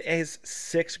 and has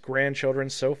 6 grandchildren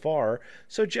so far,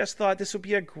 so Jess thought this would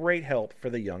be a great help for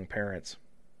the young parents.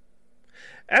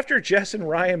 After Jess and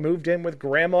Ryan moved in with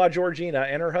Grandma Georgina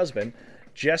and her husband,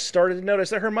 Jess started to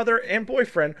notice that her mother and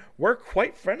boyfriend were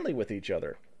quite friendly with each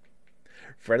other.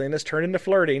 Friendliness turned into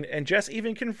flirting, and Jess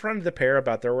even confronted the pair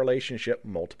about their relationship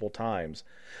multiple times,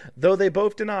 though they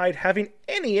both denied having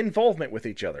any involvement with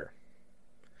each other.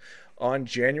 On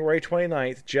January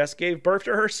 29th, Jess gave birth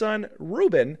to her son,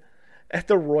 Reuben, at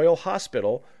the Royal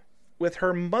Hospital, with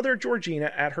her mother,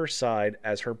 Georgina, at her side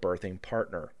as her birthing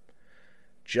partner.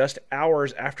 Just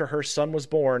hours after her son was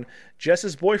born,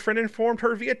 Jess's boyfriend informed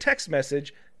her via text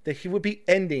message that he would be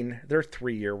ending their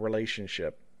 3-year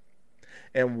relationship.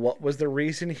 And what was the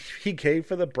reason he gave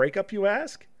for the breakup, you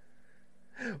ask?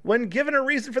 When given a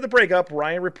reason for the breakup,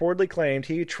 Ryan reportedly claimed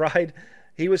he tried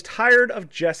He was tired of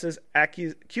Jess's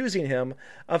accusing him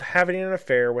of having an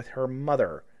affair with her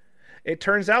mother. It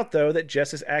turns out, though, that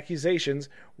Jess's accusations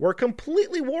were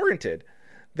completely warranted.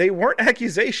 They weren't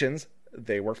accusations,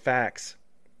 they were facts.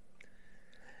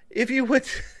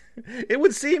 It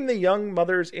would seem the young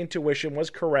mother's intuition was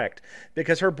correct,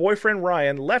 because her boyfriend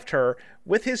Ryan left her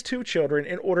with his 2 children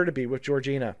in order to be with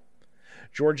Georgina.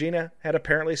 Georgina had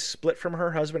apparently split from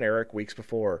her husband Eric weeks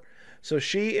before, so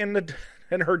she and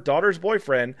her daughter's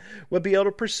boyfriend would be able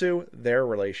to pursue their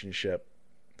relationship.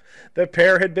 The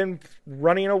pair had been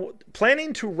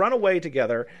planning to run away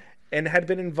together and had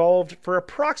been involved for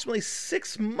approximately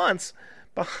 6 months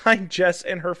behind Jess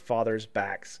and her father's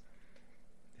backs.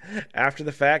 After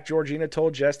the fact, Georgina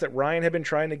told Jess that Ryan had been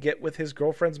trying to get with his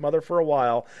girlfriend's mother for a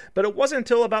while, but it wasn't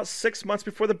until about 6 months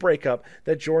before the breakup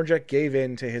that Georgia gave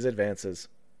in to his advances.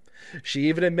 She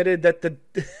even admitted that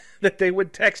that they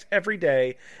would text every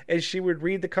day, and she would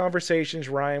read the conversations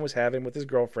Ryan was having with his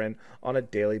girlfriend on a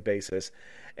daily basis,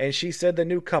 and she said the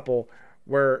new couple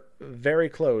were very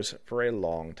close for a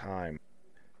long time.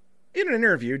 In an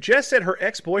interview, Jess said her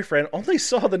ex-boyfriend only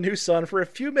saw the new son for a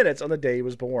few minutes on the day he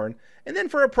was born, and then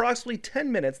for approximately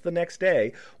 10 minutes the next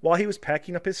day while he was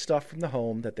packing up his stuff from the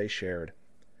home that they shared.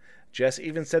 Jess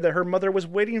even said that her mother was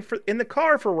waiting in the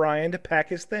car for Ryan to pack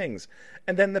his things,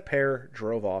 and then the pair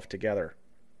drove off together.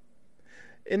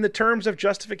 In the terms of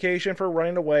justification for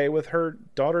running away with her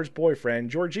daughter's boyfriend,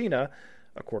 Georgina,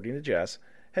 according to Jess,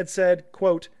 had said,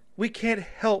 quote, "We can't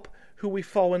help who we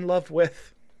fall in love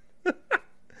with."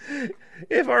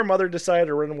 If our mother decided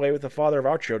to run away with the father of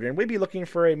our children, we'd be looking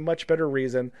for a much better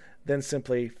reason than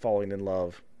simply falling in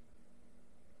love.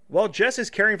 While Jess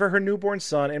is caring for her newborn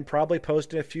son and probably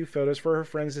posting a few photos for her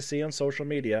friends to see on social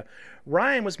media,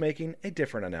 Ryan was making a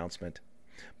different announcement.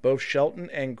 Both Shelton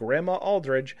and Grandma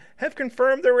Aldridge have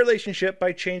confirmed their relationship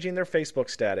by changing their Facebook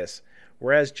status,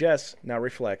 whereas Jess now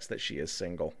reflects that she is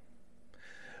single.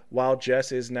 While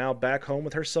Jess is now back home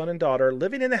with her son and daughter,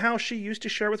 living in the house she used to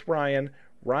share with Ryan,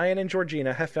 Ryan and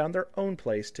Georgina have found their own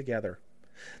place together.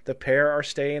 The pair are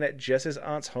staying at Jess's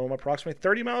aunt's home approximately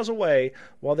 30 miles away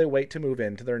while they wait to move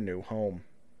into their new home.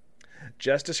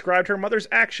 Jess described her mother's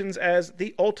actions as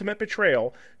the ultimate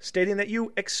betrayal, stating that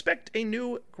you expect a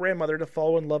new grandmother to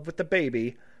fall in love with the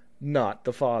baby, not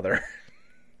the father.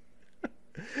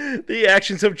 The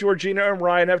actions of Georgina and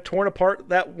Ryan have torn apart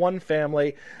that one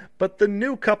family, but the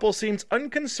new couple seems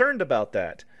unconcerned about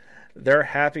that. They're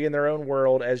happy in their own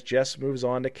world as Jess moves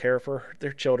on to care for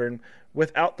their children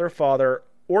without their father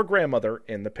or grandmother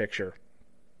in the picture.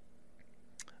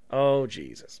 Oh,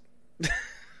 Jesus.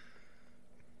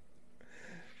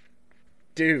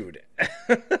 Dude.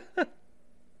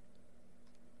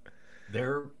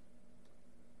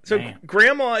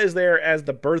 Grandma is there as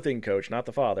the birthing coach, not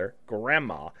the father.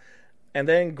 Grandma. And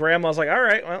then Grandma's like, all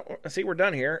right, well, I see we're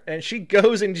done here. And she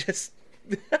goes and just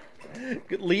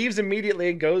leaves immediately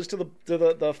and goes to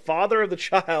the father of the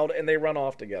child, and they run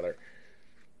off together.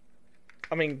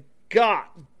 I mean, god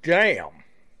damn.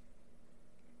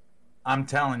 I'm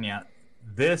telling you,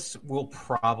 this will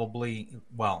probably,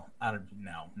 well, I don't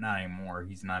know, not anymore.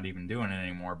 He's not even doing it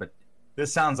anymore, but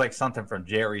this sounds like something from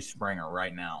Jerry Springer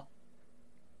right now.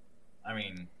 I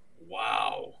mean,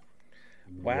 wow.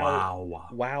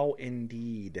 Wow,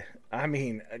 indeed. I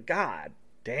mean, god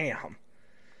damn.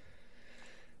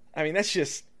 I mean, that's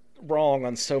just wrong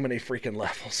on so many freaking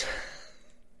levels.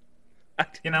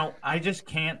 You know, I just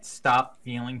can't stop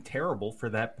feeling terrible for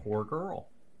that poor girl.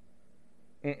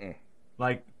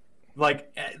 Like,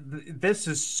 this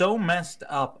is so messed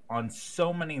up on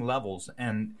so many levels,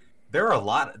 and there's a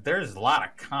lot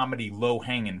of comedy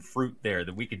low-hanging fruit there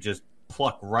that we could just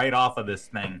pluck right off of this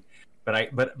thing. But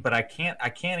I can't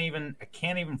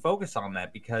even focus on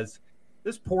that because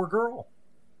this poor girl.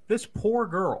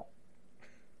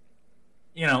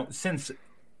 You know, since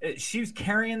she was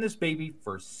carrying this baby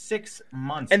for 6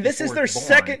 months, and this is their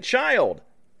second child.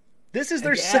 This is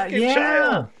their second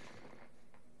child.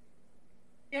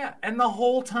 Yeah, and the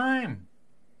whole time,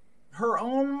 her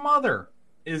own mother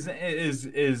is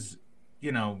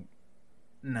you know,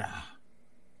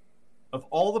 of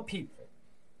all the people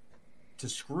to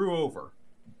screw over.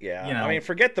 Yeah, you know, I mean,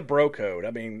 forget the bro code.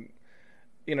 I mean,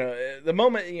 you know, the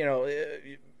moment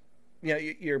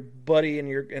your buddy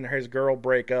and his girl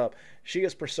break up, she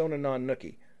is persona non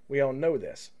nookie. We all know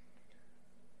this.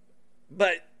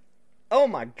 But oh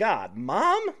my God,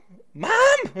 mom,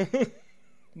 mom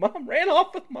ran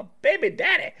off with my baby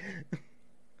daddy.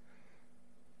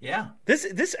 Yeah,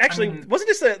 this actually wasn't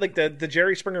this like the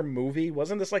Jerry Springer movie?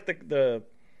 Wasn't this like the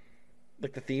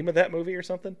theme of that movie or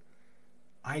something?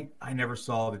 I never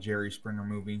saw the Jerry Springer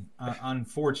movie.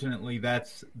 Unfortunately,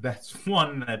 that's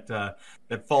one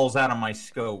that falls out of my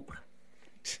scope.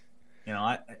 You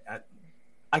know,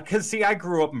 I could see. I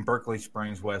grew up in Berkeley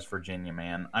Springs, West Virginia,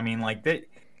 man. I mean, like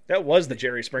that was the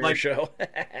Jerry Springer show.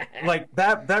 Like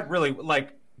that really,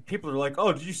 like, people are like,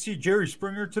 "Oh, did you see Jerry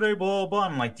Springer today?" Blah blah blah.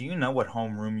 I'm like, do you know what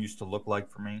homeroom used to look like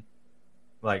for me?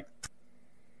 Like,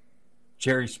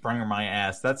 Jerry Springer, my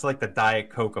ass. That's like the Diet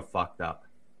Coke of fucked up.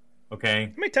 Okay.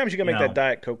 How many times you gonna make that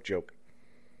Diet Coke joke?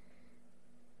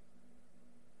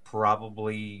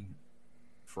 Probably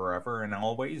forever and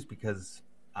always, because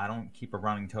I don't keep a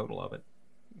running total of it.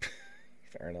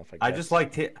 Fair enough. I just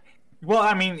like to. Well,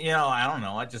 I mean, I don't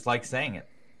know. I just like saying it.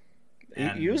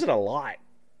 You use it a lot.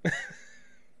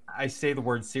 I say the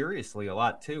word seriously a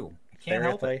lot too. I can't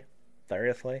help it.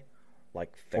 Seriously,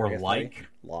 like or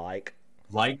like.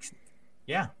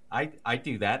 Yeah, I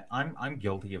do that. I'm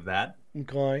guilty of that.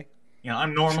 Okay.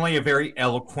 I'm normally a very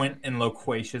eloquent and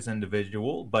loquacious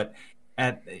individual, but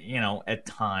at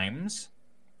times,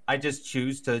 I just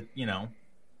choose to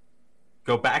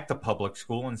go back to public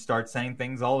school and start saying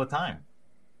things all the time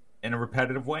in a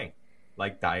repetitive way,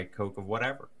 like Diet Coke of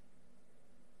whatever.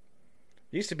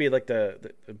 It used to be like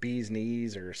the bee's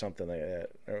knees or something like that.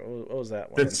 What was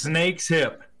that one? The snake's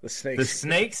hip. The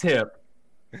snake's hip.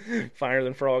 Finer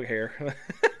than frog hair.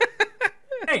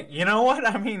 Hey, you know what?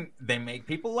 I mean, they make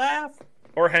people laugh.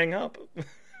 Or hang up.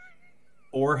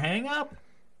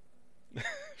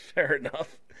 Fair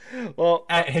enough. Well,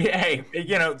 hey,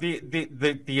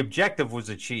 the objective was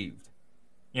achieved.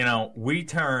 We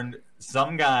turned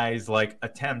some guy's like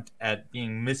attempt at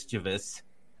being mischievous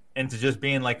into just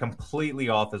being like completely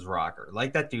off his rocker.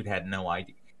 Like, that dude had no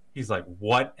idea. He's like,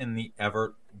 what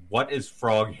is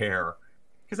frog hair?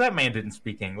 Because that man didn't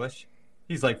speak English.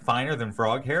 He's like, finer than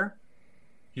frog hair?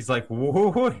 He's like,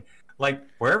 whoa, like,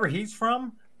 wherever he's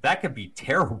from, that could be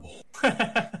terrible.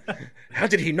 How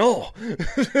did he know?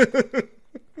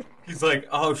 He's like,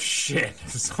 oh shit,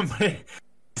 somebody.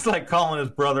 He's like calling his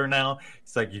brother now.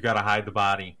 He's like, you gotta hide the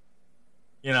body.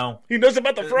 He knows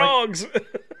about the frogs.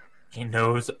 He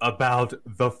knows about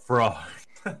the frogs.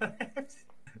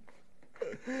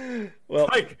 Well,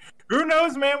 like, who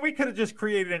knows, man? We could have just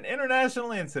created an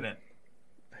international incident.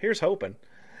 Here's hoping.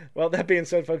 Well, that being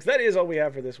said, folks, that is all we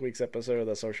have for this week's episode of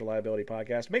the Social Liability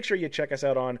Podcast. Make sure you check us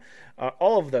out on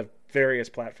all of the various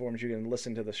platforms you can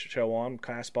listen to the show on: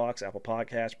 CastBox, Apple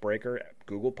Podcasts, Breaker,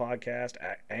 Google Podcast,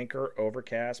 Anchor,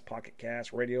 Overcast, Pocket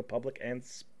Cast, Radio Public, and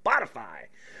Spotify.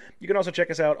 You can also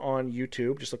check us out on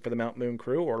YouTube. Just look for the Mount Moon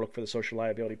Crew, or look for the Social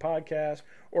Liability Podcast,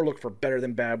 or look for Better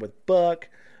Than Bad with Buck.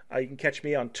 You can catch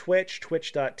me on Twitch,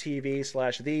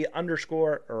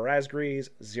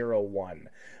 twitch.tv/the_Razgrees01.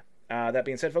 That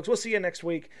being said, folks, we'll see you next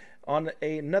week on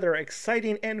another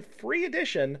exciting and free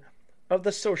edition of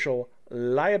the Social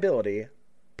Liability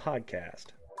Podcast.